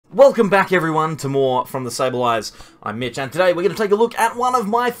Welcome back everyone to more from the Sableyes. I'm Mitch and today we're going to take a look at one of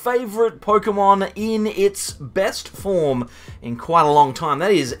my favourite Pokemon in its best form in quite a long time.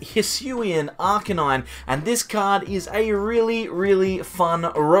 That is Hisuian Arcanine, and this card is a really fun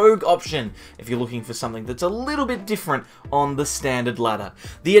rogue option if you're looking for something that's a little bit different on the standard ladder.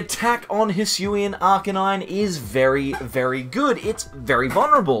 The attack on Hisuian Arcanine is very good. It's very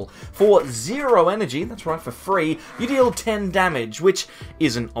vulnerable. For 0 energy, that's right, for free, you deal 10 damage, which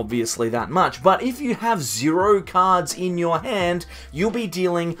isn't obviously that much, but if you have 0 cards in your hand, you'll be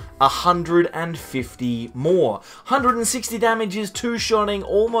dealing 150 more. 160 damage is two-shotting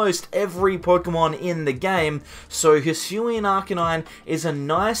almost every Pokemon in the game, so Hisuian Arcanine is a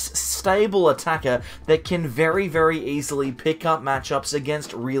nice, stable attacker that can very easily pick up matchups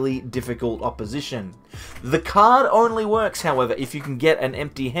against really difficult opposition. The card only works, however, if you can get an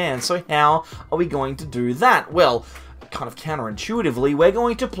empty hand, so how are we going to do that? Well, kind of counterintuitively, we're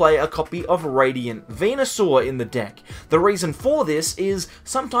going to play a copy of Radiant Venusaur in the deck. The reason for this is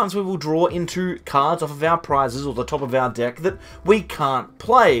sometimes we will draw into cards off of our prizes or the top of our deck that we can't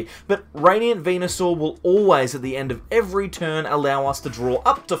play, but Radiant Venusaur will always, at the end of every turn, allow us to draw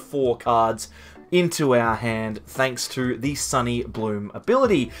up to 4 cards into our hand thanks to the Sunny Bloom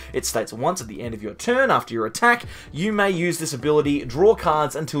ability. It states once at the end of your turn after your attack, you may use this ability, draw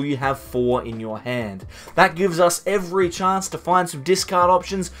cards until you have 4 in your hand. That gives us every chance to find some discard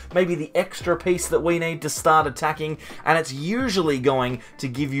options, maybe the extra piece that we need to start attacking, and it's usually going to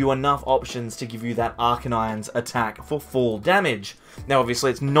give you enough options to give you that Arcanine's attack for full damage. Now obviously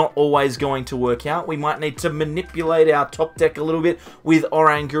it's not always going to work out. We might need to manipulate our top deck a little bit with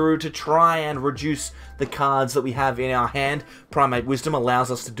Oranguru to try and reduce the cards that we have in our hand. Primate Wisdom allows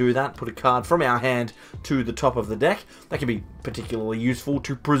us to do that, put a card from our hand to the top of the deck. That can be particularly useful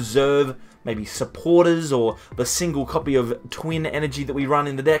to preserve maybe supporters or the single copy of Twin Energy that we run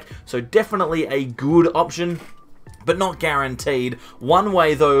in the deck, so definitely a good option, but not guaranteed. One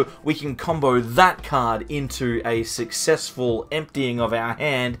way though we can combo that card into a successful emptying of our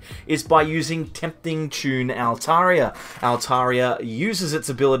hand is by using Tempting Tune Altaria. Altaria uses its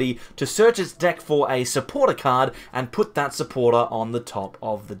ability to search its deck for a supporter card and put that supporter on the top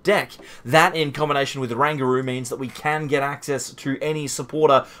of the deck. That in combination with Oranguru means that we can get access to any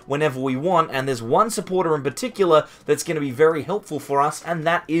supporter whenever we want, and there's one supporter in particular that's going to be very helpful for us, and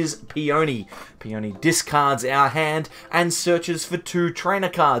that is Peony. Peony discards our hand and searches for 2 trainer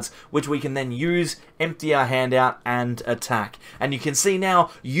cards, which we can then use, empty our hand out, and attack. And you can see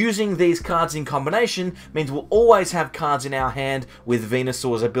now, using these cards in combination means we'll always have cards in our hand with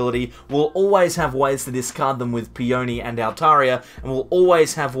Venusaur's ability, we'll always have ways to discard them with Peony and Altaria, and we'll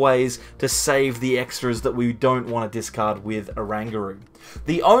always have ways to save the extras that we don't want to discard with Oranguru.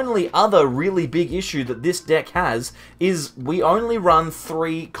 The only other really big issue that this deck has is we only run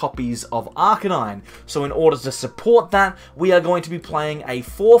 3 copies of Arcanine, so in order to support that, we are going to be playing a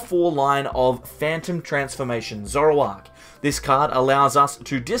 4/4 line of Phantom Transformation Zoroark. This card allows us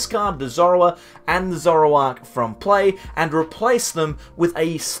to discard the Zorua and the Zoroark from play and replace them with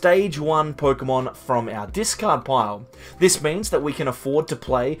a Stage 1 Pokemon from our discard pile. This means that we can afford to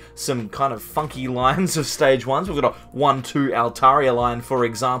play some kind of funky lines of Stage 1s. We've got a 1-2 Altaria line, for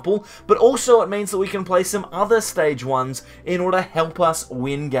example, but also it means that we can play some other Stage 1s in order to help us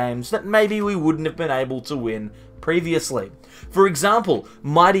win games that maybe we wouldn't have been able to win previously. For example,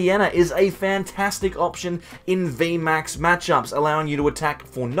 Mightyena is a fantastic option in VMAX matchups, allowing you to attack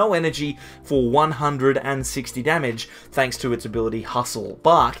for no energy for 160 damage, thanks to its ability Hustle.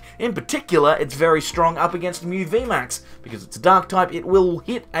 Bark, in particular, it's very strong up against Mew VMAX. Because it's a dark type, it will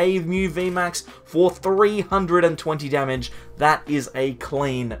hit a Mew VMAX for 320 damage. That is a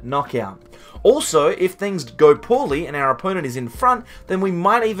clean knockout. Also, if things go poorly and our opponent is in front, then we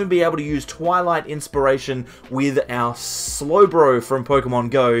might even be able to use Twilight Inspiration with our Slowbro from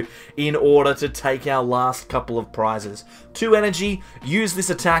Pokemon Go in order to take our last couple of prizes. 2 energy, use this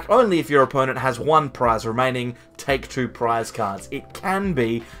attack only if your opponent has 1 prize remaining, take 2 prize cards. It can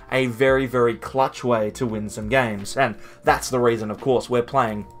be a very clutch way to win some games, and that's the reason, of course, we're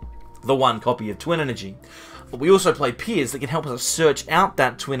playing the 1 copy of Twin Energy. But we also play Piers that can help us search out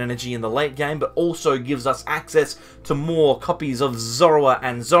that Twin Energy in the late game, but also gives us access to more copies of Zorua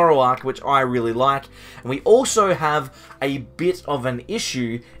and Zoroark, which I really like. And we also have a bit of an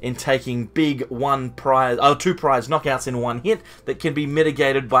issue in taking big 2 prize knockouts in 1 hit that can be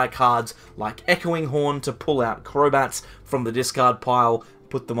mitigated by cards like Echoing Horn to pull out Crobats from the discard pile,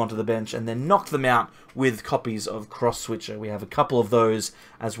 put them onto the bench, and then knock them out with copies of Cross Switcher. We have a couple of those,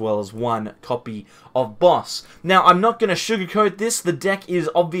 as well as one copy of Boss. Now, I'm not going to sugarcoat this. The deck is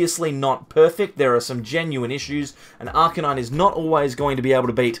obviously not perfect. There are some genuine issues, and Arcanine is not always going to be able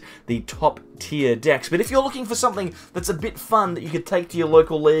to beat the top tier decks. But if you're looking for something that's a bit fun that you could take to your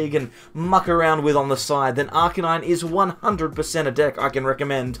local league and muck around with on the side, then Arcanine is 100% a deck I can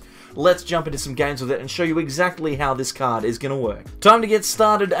recommend. Let's jump into some games with it and show you exactly how this card is going to work. Time to get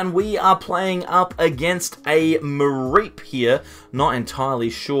started, and we are playing up against a Mareep here. Not entirely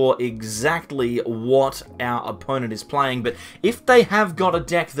sure exactly what our opponent is playing, but if they have got a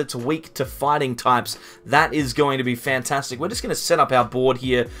deck that's weak to fighting types, that is going to be fantastic. We're just going to set up our board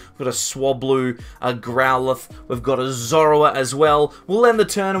here. We've got a Swablu, a Growlithe, we've got a Zorua as well. We'll end the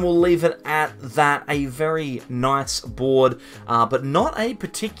turn and we'll leave it at that. A very nice board, but not a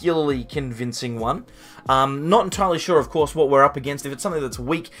particularly convincing one. Not entirely sure, of course, what we're up against. If it's something that's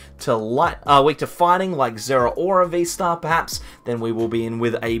weak to fighting, like Zorua V-Star, perhaps, then we will be in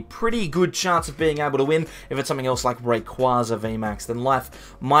with a pretty good chance of being able to win. If it's something else like Rayquaza VMAX, then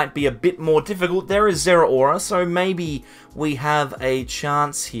life might be a bit more difficult. There is Zorua, so maybe we have a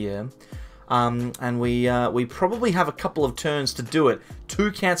chance here. And we probably have a couple of turns to do it.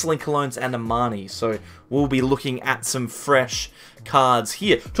 2 Cancelling Colognes and a Marnie, so we'll be looking at some fresh cards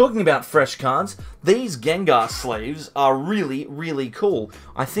here. Talking about fresh cards, these Gengar sleeves are really, really cool.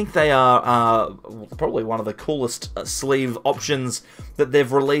 I think they are probably one of the coolest sleeve options that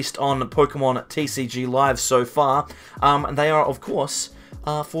they've released on Pokemon TCG Live so far. And they are, of course,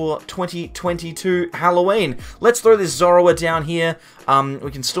 for 2022 Halloween. Let's throw this Zorua down here.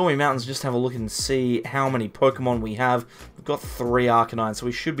 We can Stormy Mountains, just have a look and see how many Pokemon we have. We've got 3 Arcanines, so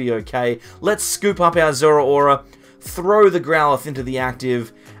we should be okay. Let's scoop up our Zorua, throw the Growlithe into the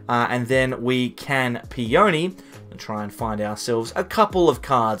active, and then we can Peony and try and find ourselves a couple of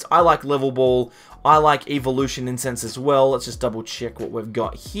cards. I like Level Ball. I like Evolution Incense as well. Let's just double check what we've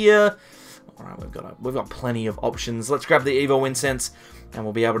got here. Alright, we've got plenty of options. Let's grab the Evo Incense, and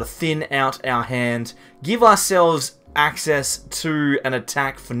we'll be able to thin out our hand, give ourselves access to an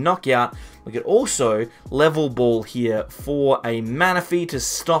attack for knockout. We could also Level Ball here for a Manaphy to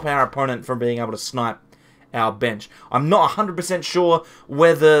stop our opponent from being able to snipe our bench. I'm not 100% sure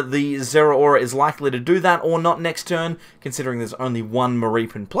whether the Zorua is likely to do that or not next turn, considering there's only one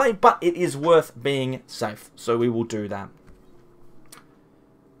Mareep in play, but it is worth being safe, so we will do that.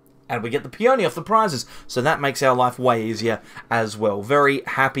 And we get the Peony off the prizes, so that makes our life way easier as well. Very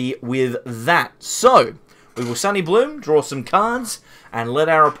happy with that. So, we will Sunny Bloom, draw some cards, and let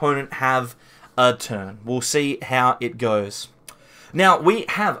our opponent have a turn. We'll see how it goes. Now, we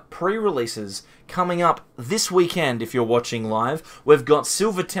have pre-releases coming up this weekend if you're watching live. We've got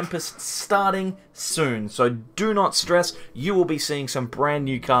Silver Tempest starting soon, so do not stress. You will be seeing some brand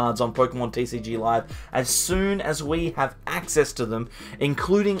new cards on Pokemon TCG Live as soon as we have access to them,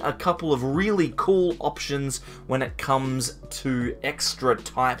 including a couple of really cool options when it comes to extra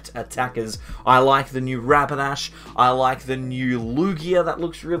typed attackers. I like the new Rapidash. I like the new Lugia. That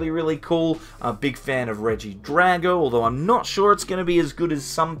looks really, really cool. I'm a big fan of Regidrago, although I'm not sure it's going to be as good as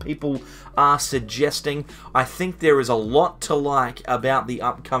some people are suggesting. I think there is a lot to like about the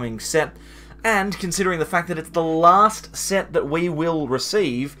upcoming set, and considering the fact that it's the last set that we will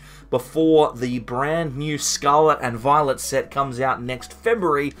receive before the brand new Scarlet and Violet set comes out next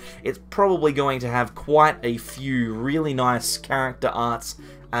February, it's probably going to have quite a few really nice character arts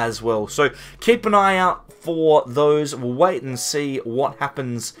as well. So keep an eye out for those. We'll wait and see what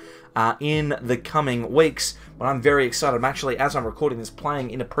happens in the coming weeks. But I'm very excited. I'm actually, as I'm recording this,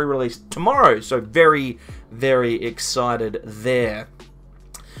 playing in a pre-release tomorrow. So very, very excited there.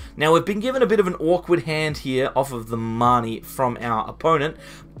 Now, we've been given a bit of an awkward hand here off of the Marnie from our opponent.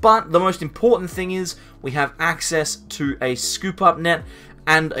 But the most important thing is we have access to a Scoop Up Net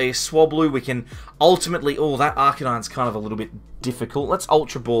and a Swablu. We can ultimately... Oh, that Arcanine's kind of a little bit difficult. Let's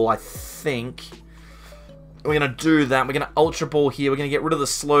Ultra Ball, I think. We're going to do that. We're going to Ultra Ball here. We're going to get rid of the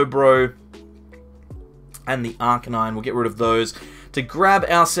Slowbro and the Arcanine. We'll get rid of those to grab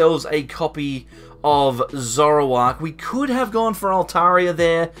ourselves a copy of Zoroark. We could have gone for Altaria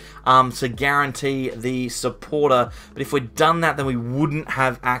there to guarantee the supporter, but if we'd done that, then we wouldn't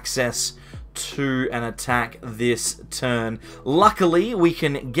have access to an attack this turn. Luckily, we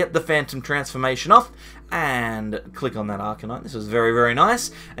can get the Phantom Transformation off and click on that Arcanine. This is very, very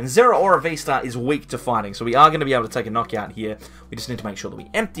nice. And Zorua V-Star is weak to fighting, so we are going to be able to take a knockout here. We just need to make sure that we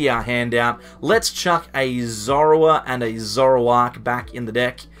empty our hand out. Let's chuck a Zorua and a Zoroark back in the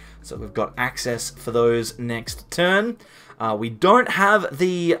deck, so we've got access for those next turn. We don't have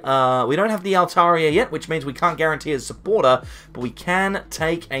the Altaria yet, which means we can't guarantee a supporter, but we can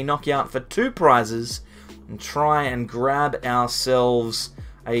take a knockout for 2 prizes and try and grab ourselves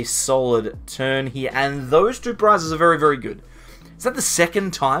a solid turn here. And those 2 prizes are very, very good. Is that the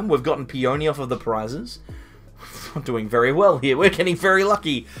second time we've gotten Peony off of the prizes? We're doing very well here. We're getting very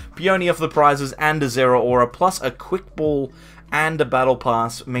lucky. Peony off the prizes and a Zeraora plus a Quick Ball and a Battle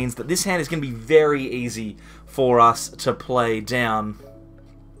Pass means that this hand is going to be very easy for us to play down.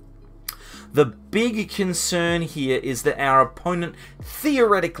 The big concern here is that our opponent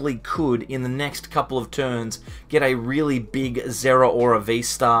theoretically could, in the next couple of turns, get a really big Zeraora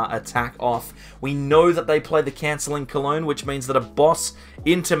V-Star attack off. We know that they play the Cancelling Cologne, which means that a boss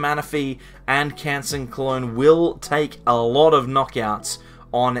into Manaphy and Cancelling Cologne will take a lot of knockouts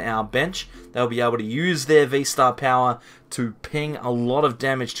on our bench. They'll be able to use their V-Star power to ping a lot of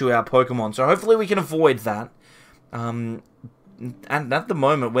damage to our Pokemon. So hopefully we can avoid that. And at the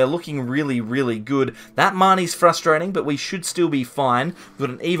moment, we're looking really, really good. That Marnie's frustrating, but we should still be fine. We've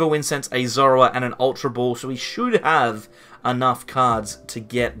got an Evo Incense, a Zorua, and an Ultra Ball, so we should have enough cards to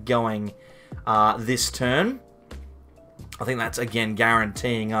get going this turn. I think that's, again,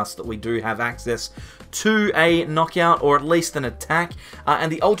 guaranteeing us that we do have access to a knockout, or at least an attack.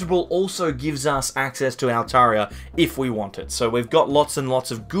 And the Ultra Ball also gives us access to Altaria if we want it. So we've got lots and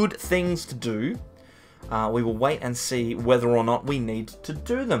lots of good things to do. We will wait and see whether or not we need to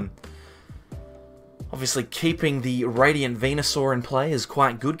do them. Obviously, keeping the Radiant Venusaur in play is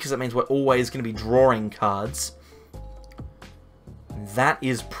quite good, because that means we're always going to be drawing cards. That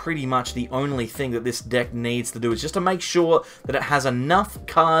is pretty much the only thing that this deck needs to do, is just to make sure that it has enough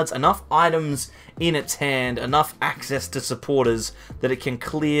cards, enough items in its hand, enough access to supporters that it can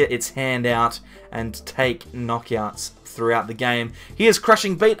clear its hand out and take knockouts throughout the game. Here's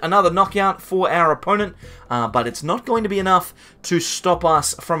Crushing Beat, another knockout for our opponent, but it's not going to be enough to stop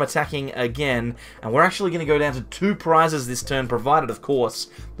us from attacking again, and we're actually going to go down to 2 prizes this turn, provided, of course,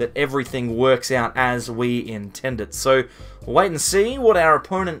 that everything works out as we intended. So we'll wait and see what our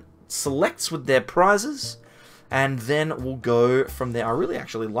opponent selects with their prizes, and then we'll go from there. I really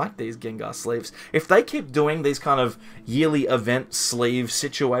actually like these Gengar sleeves. If they keep doing these kind of yearly event sleeve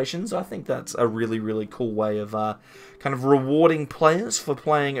situations, I think that's a really, really cool way of kind of rewarding players for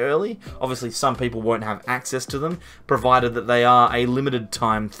playing early. Obviously, some people won't have access to them, provided that they are a limited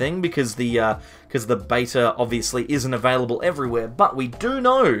time thing, because the beta obviously isn't available everywhere. But we do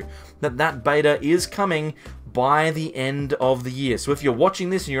know that that beta is coming by the end of the year. So if you're watching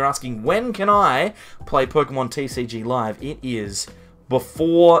this and you're asking, when can I play Pokemon TCG Live? It is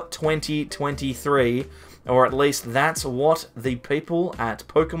before 2023, or at least that's what the people at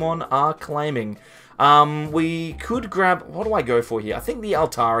Pokemon are claiming. We could grab... what do I go for here? I think the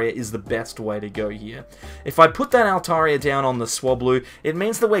Altaria is the best way to go here. If I put that Altaria down on the Swablu, it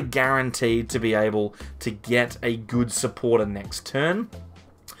means that we're guaranteed to be able to get a good supporter next turn.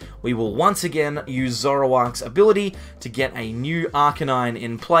 We will once again use Zoroark's ability to get a new Arcanine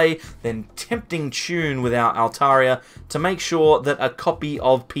in play, then Tempting Tune with our Altaria to make sure that a copy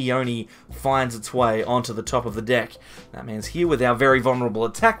of Peony finds its way onto the top of the deck. That means here with our very vulnerable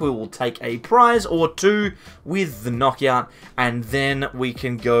attack, we will take a prize or 2 with the knockout, and then we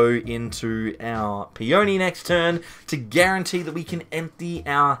can go into our Peony next turn to guarantee that we can empty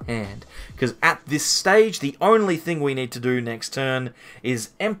our hand. Because at this stage, the only thing we need to do next turn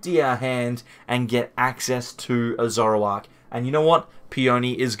is empty our hand and get access to a Zoroark. And you know what?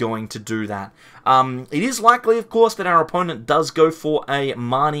 Peony is going to do that. It is likely, of course, that our opponent does go for a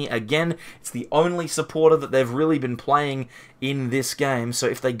Marnie again. It's the only supporter that they've really been playing in this game. So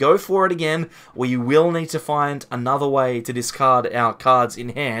if they go for it again, we will need to find another way to discard our cards in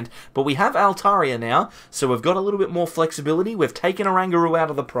hand. But we have Altaria now, so we've got a little bit more flexibility. We've taken Oranguru out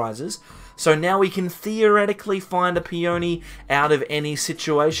of the prizes. So now we can theoretically find a Peony out of any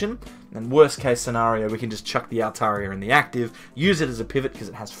situation. And worst case scenario, we can just chuck the Altaria in the active, use it as a pivot because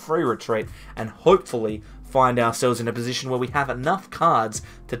it has free retreat, and hopefully find ourselves in a position where we have enough cards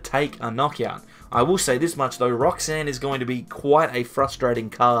to take a knockout. I will say this much though, Roxanne is going to be quite a frustrating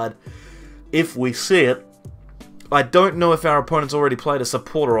card if we see it. I don't know if our opponent's already played a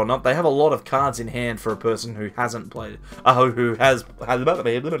supporter or not. They have a lot of cards in hand for a person who hasn't played, who hasn't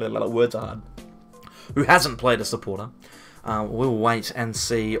played a supporter. We'll wait and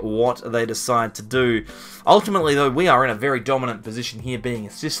see what they decide to do. Ultimately, though, we are in a very dominant position here, being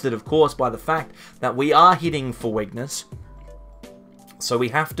assisted, of course, by the fact that we are hitting for weakness. So we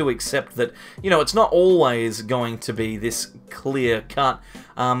have to accept that, you know, it's not always going to be this clear cut.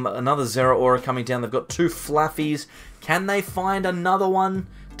 Another Zeraora coming down. They've got 2 Flaffies. Can they find another one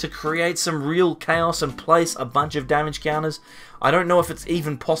to create some real chaos and place a bunch of damage counters. I don't know if it's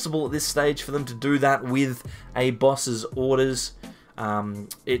even possible at this stage for them to do that with a boss's orders.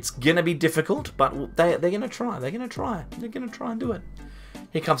 It's going to be difficult, but they're going to try. They're going to try. They're going to try and do it.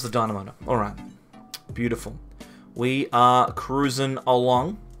 Here comes the Dynamotor. Alright. Beautiful. We are cruising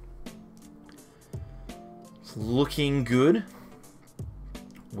along. It's looking good.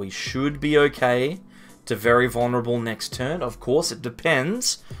 We should be okay to very vulnerable next turn. Of course, it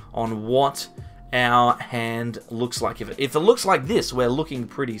depends on what our hand looks like. If it looks like this, we're looking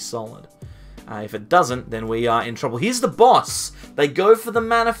pretty solid. If it doesn't, then we are in trouble. Here's the boss. They go for the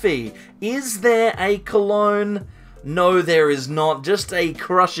Manaphy. Is there a Cologne? No, there is not. Just a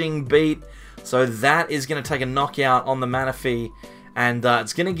crushing beat. So that is going to take a knockout on the Manaphy. And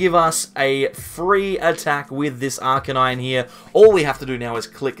it's going to give us a free attack with this Arcanine here. All we have to do now is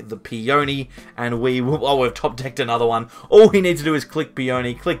click the Peony, and we will... Oh, we've top-decked another one. All we need to do is click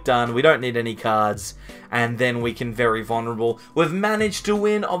Peony, click done. We don't need any cards. And then we can very vulnerable. We've managed to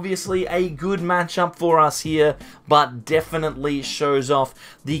win, obviously, a good matchup for us here, but definitely shows off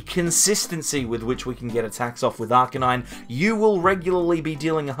the consistency with which we can get attacks off with Arcanine. You will regularly be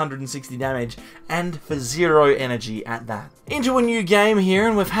dealing 160 damage, and for 0 energy at that. Into a new game here,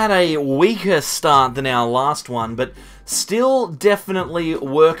 and we've had a weaker start than our last one, but still definitely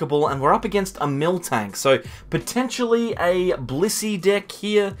workable, and we're up against a Miltank, so potentially a Blissey deck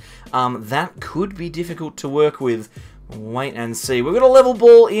here. That could be difficult to work with. Wait and see. We've got a Level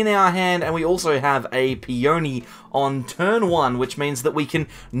Ball in our hand, and we also have a Peony on turn 1, which means that we can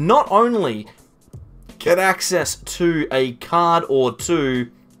not only get access to a card or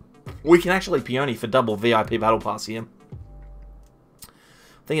two, we can actually Peony for double VIP Battle Pass here.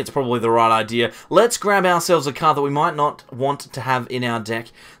 I think it's probably the right idea. Let's grab ourselves a card that we might not want to have in our deck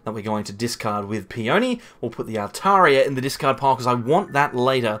that we're going to discard with Peony. We'll put the Altaria in the discard pile because I want that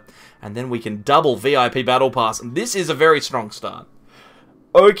later. And then we can double VIP Battle Pass. And this is a very strong start.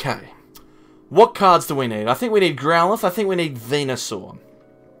 Okay. What cards do we need? I think we need Growlithe. I think we need Venusaur.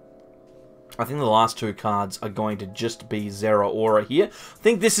 I think the last two cards are going to just be Zoroark here. I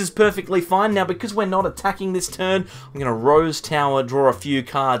think this is perfectly fine. Now, because we're not attacking this turn, I'm going to Rose Tower, draw a few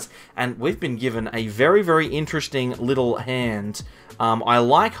cards, and we've been given a very, very interesting little hand. I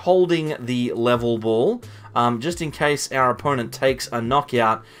like holding the Level Ball, just in case our opponent takes a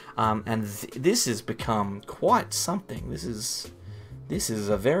knockout, and this has become quite something. This is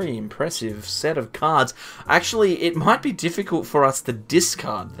a very impressive set of cards. Actually, it might be difficult for us to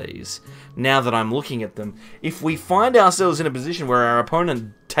discard these, now that I'm looking at them. If we find ourselves in a position where our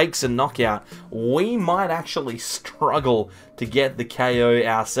opponent takes a knockout, we might actually struggle to get the KO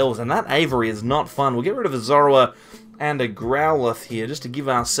ourselves, and that Avery is not fun. We'll get rid of a Zorua and a Growlithe here, just to give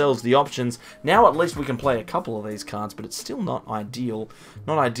ourselves the options. Now at least we can play a couple of these cards, but it's still not ideal.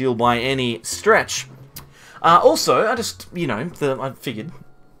 Not ideal by any stretch. Also, I just, you know, I figured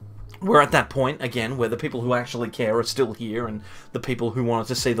we're at that point, again, where the people who actually care are still here, and the people who wanted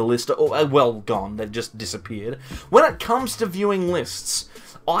to see the list are well gone. They've just disappeared. When it comes to viewing lists,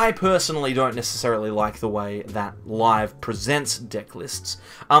 I personally don't necessarily like the way that Live presents deck lists.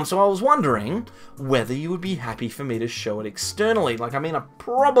 So I was wondering whether you would be happy for me to show it externally. Like, I mean, I'm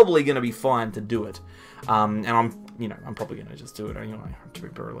probably going to be fine to do it. And I'm probably going to just do it anyway. To be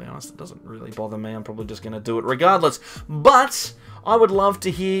brutally honest, it doesn't really bother me. I'm probably just going to do it regardless. But I would love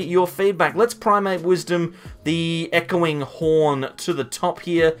to hear your feedback. Let's Primate Wisdom the Echoing Horn to the top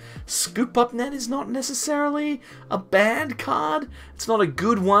here. Scoop Up Net is not necessarily a bad card. It's not a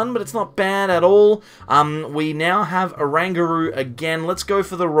good one, but it's not bad at all. We now have Oranguru again. Let's go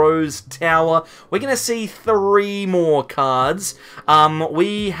for the Rose Tower. We're going to see 3 more cards.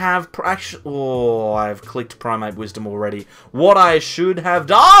 We have... Oh, I've clicked Primate Wisdom already. What I should have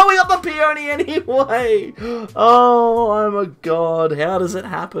done... Oh, we got the Peony anyway! Oh my god, how does it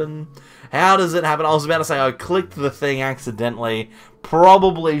happen? How does it happen? I was about to say I clicked the thing accidentally.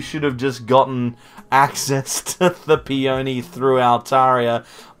 Probably should have just gotten access to the Peony through Altaria.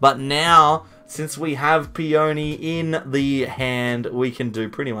 But now, since we have Peony in the hand, we can do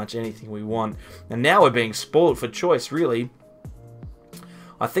pretty much anything we want. And now we're being spoiled for choice, really.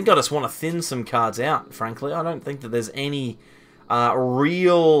 I think I just want to thin some cards out, frankly. I don't think that there's any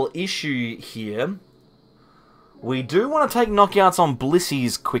real issue here. We do want to take knockouts on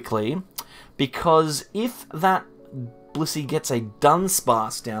Blissies quickly, because if that Blissey gets a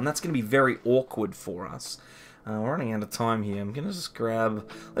Dunsparce down, that's going to be very awkward for us. We're running out of time here. I'm gonna just grab...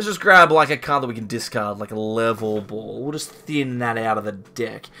 Let's just grab, like, a card that we can discard, like a Level Ball. We'll just thin that out of the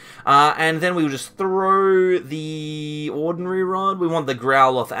deck. And then we'll just throw the Ordinary Rod. We want the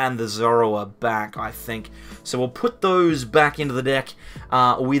Growlithe and the Zorua back, I think. So we'll put those back into the deck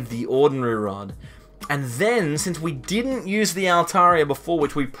with the Ordinary Rod. And then, since we didn't use the Altaria before,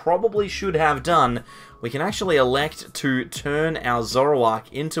 which we probably should have done, we can actually elect to turn our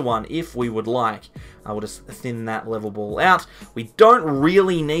Zoroark into one if we would like. We'll just thin that Level Ball out. We don't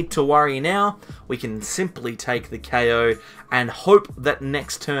really need to worry now. We can simply take the KO and hope that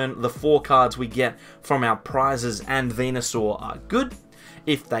next turn the 4 cards we get from our prizes and Venusaur are good.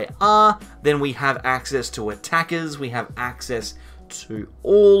 If they are, then we have access to attackers, we have access to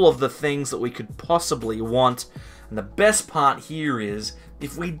all of the things that we could possibly want. And the best part here is,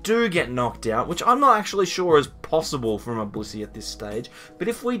 if we do get knocked out, which I'm not actually sure is possible from a Blissey at this stage, but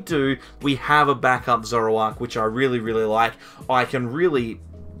if we do, we have a backup Zoroark, which I really, really like. I can really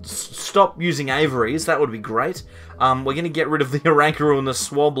stop using Avery's, that would be great. We're going to get rid of the Oranguru and the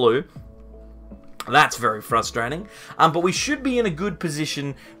Swablu. That's very frustrating. But we should be in a good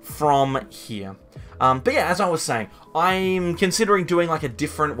position from here. But yeah, as I was saying, I'm considering doing like a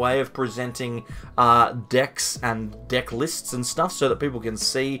different way of presenting decks and deck lists and stuff so that people can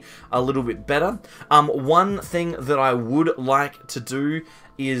see a little bit better. One thing that I would like to do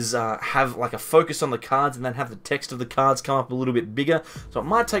is have like a focus on the cards and then have the text of the cards come up a little bit bigger. So it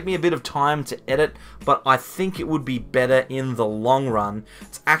might take me a bit of time to edit, but I think it would be better in the long run.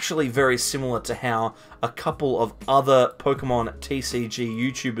 It's actually very similar to how a couple of other Pokemon TCG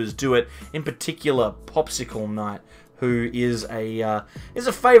YouTubers do it, in particular Popsicle Knight, who is a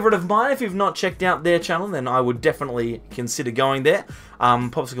favourite of mine. If you've not checked out their channel, then I would definitely consider going there.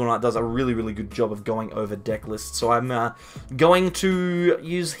 Popsicle Knight does a really, really good job of going over deck lists, so I'm going to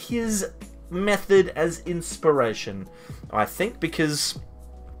use his method as inspiration, I think, because,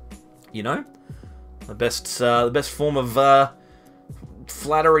 you know, the best form of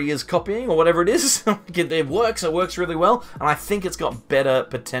flattery is copying, or whatever it is. It works really well, and I think it's got better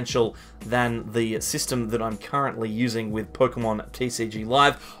potential than the system that I'm currently using with Pokemon TCG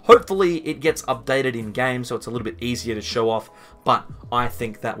Live. Hopefully it gets updated in game so it's a little bit easier to show off, but I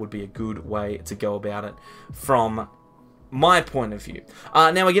think that would be a good way to go about it from my point of view.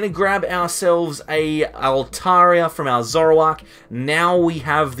 Now we're going to grab ourselves a Altaria from our Zoroark. Now we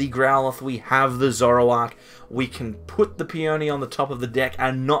have the Growlithe, we have the Zoroark. We can put the Peony on the top of the deck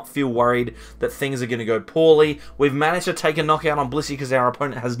and not feel worried that things are going to go poorly. We've managed to take a knockout on Blissey because our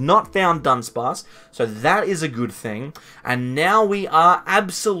opponent has not found Dunsparce, so that is a good thing. And now we are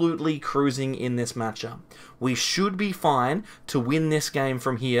absolutely cruising in this matchup. We should be fine to win this game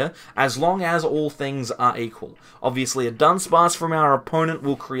from here, as long as all things are equal. Obviously, a Dunsparce from our opponent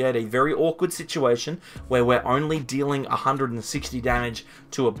will create a very awkward situation where we're only dealing 160 damage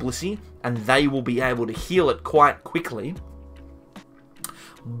to a Blissey, and they will be able to heal it quite quickly.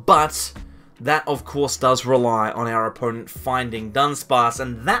 But that, of course, does rely on our opponent finding Dunsparce,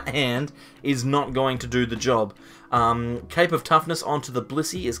 and that hand is not going to do the job. Cape of Toughness onto the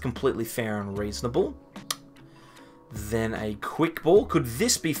Blissey is completely fair and reasonable. Then a Quick Ball. Could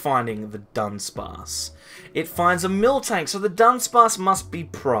this be finding the Dunsparce? It finds a Miltank, so the Dunsparce must be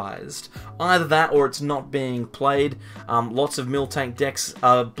prized. Either that or it's not being played. Lots of Miltank decks,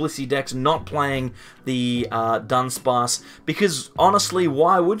 Blissey decks not playing the Dunsparce, because honestly,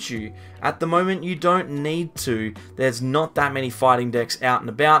 why would you? At the moment, you don't need to. There's not that many fighting decks out and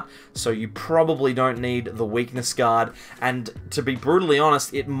about, so you probably don't need the Weakness Guard. And to be brutally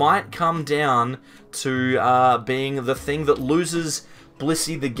honest, it might come down to being the thing that loses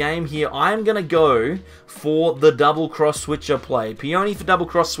Blissey the game here. I'm going to go for the double cross switcher play. Peony for double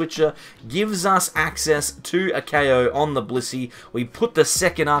cross switcher gives us access to a KO on the Blissey. We put the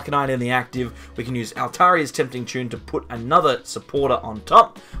second Arcanine in the active. We can use Altaria's Tempting Tune to put another supporter on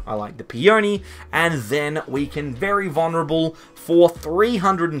top. I like the Peony. And then we can, very vulnerable, for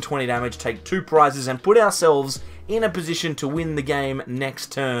 320 damage, take 2 prizes and put ourselves in a position to win the game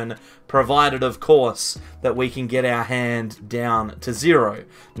next turn, provided, of course, that we can get our hand down to 0.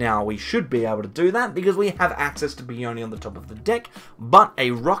 Now, we should be able to do that because we have access to Peony on the top of the deck, but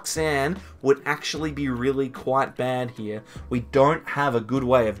a Roxanne would actually be really quite bad here. We don't have a good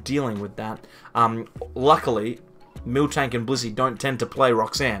way of dealing with that. Luckily, Miltank and Blissey don't tend to play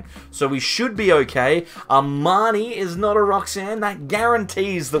Roxanne, so we should be okay. Marnie is not a Roxanne. That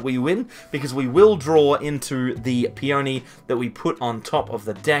guarantees that we win, because we will draw into the Peony that we put on top of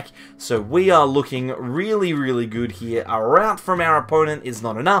the deck, so we are looking really, really good here. A rout from our opponent is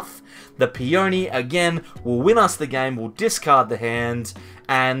not enough. The Peony, again, will win us the game. We'll discard the hand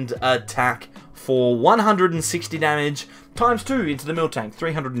and attack for 160 damage, times 2 into the Miltank,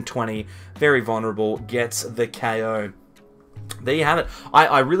 320, very vulnerable, gets the KO. There you have it.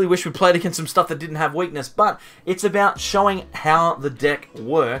 I really wish we played against some stuff that didn't have weakness, but it's about showing how the deck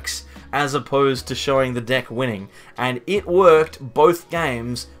works as opposed to showing the deck winning. And it worked both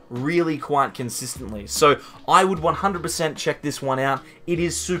games really quite consistently. So I would 100% check this one out. It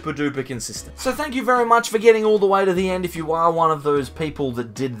is super duper consistent. So thank you very much for getting all the way to the end. If you are one of those people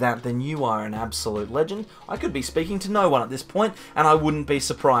that did that, then you are an absolute legend. I could be speaking to no one at this point, and I wouldn't be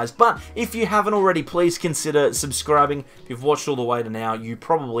surprised. But if you haven't already, please consider subscribing. If you've watched all the way to now, you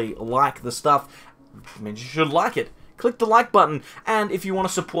probably like the stuff. I mean, you should like it. Click the like button, and if you want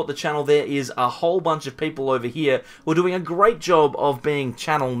to support the channel, there is a whole bunch of people over here who are doing a great job of being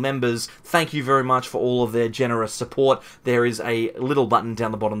channel members. Thank you very much for all of their generous support. There is a little button down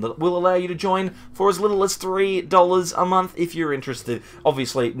the bottom that will allow you to join for as little as $3 a month if you're interested.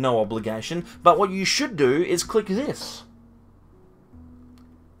 Obviously, no obligation, but what you should do is click this.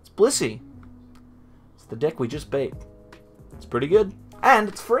 It's Blissey. It's the deck we just beat. It's pretty good, and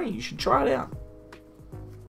it's free. You should try it out.